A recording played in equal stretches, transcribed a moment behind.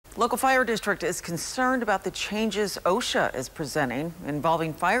Local fire district is concerned about the changes OSHA is presenting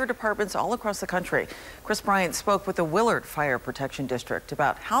involving fire departments all across the country. Chris Bryant spoke with the Willard Fire Protection District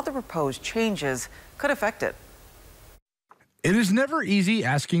about how the proposed changes could affect it. It is never easy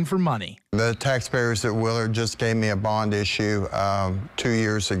asking for money. The taxpayers at Willard just gave me a bond issue 2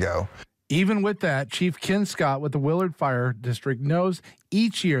 years ago. Even with that, Chief Ken Scott with the Willard Fire District knows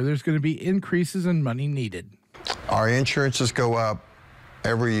each year there's going to be increases in money needed. Our insurances go up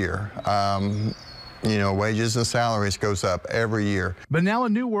every year. Wages and salaries goes up every year. But now a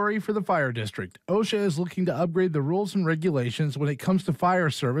new worry for the fire district. OSHA is looking to upgrade the rules and regulations when it comes to fire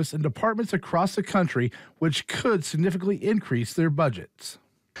service in departments across the country, which could significantly increase their budgets.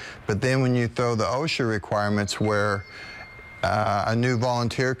 But then when you throw the OSHA requirements where a new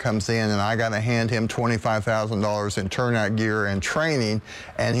volunteer comes in and I got to hand him $25,000 in turnout gear and training,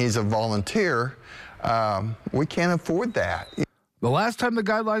 and he's a volunteer, we can't afford that. The last time the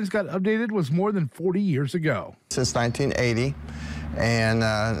guidelines got updated was more than 40 years ago. Since 1980, and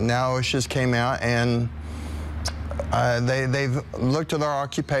now it just came out, and they've looked at our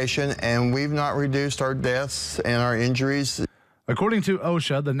occupation, and we've not reduced our deaths and our injuries. According to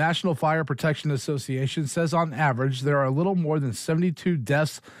OSHA, the National Fire Protection Association says on average there are a little more than 72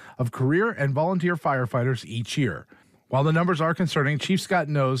 deaths of career and volunteer firefighters each year. While the numbers are concerning, Chief Scott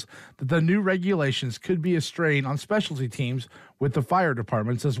knows that the new regulations could be a strain on specialty teams with the fire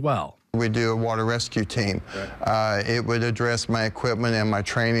departments as well. We do a water rescue team. It would address my equipment and my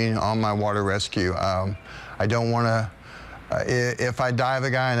training on my water rescue. I don't want to, if I dive a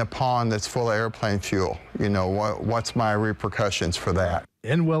guy in a pond that's full of airplane fuel, what's my repercussions for that?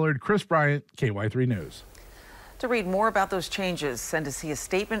 In Willard, Chris Bryant, KY3 News. To read more about those changes and to see a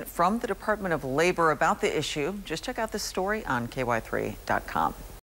statement from the Department of Labor about the issue, just check out this story on KY3.com.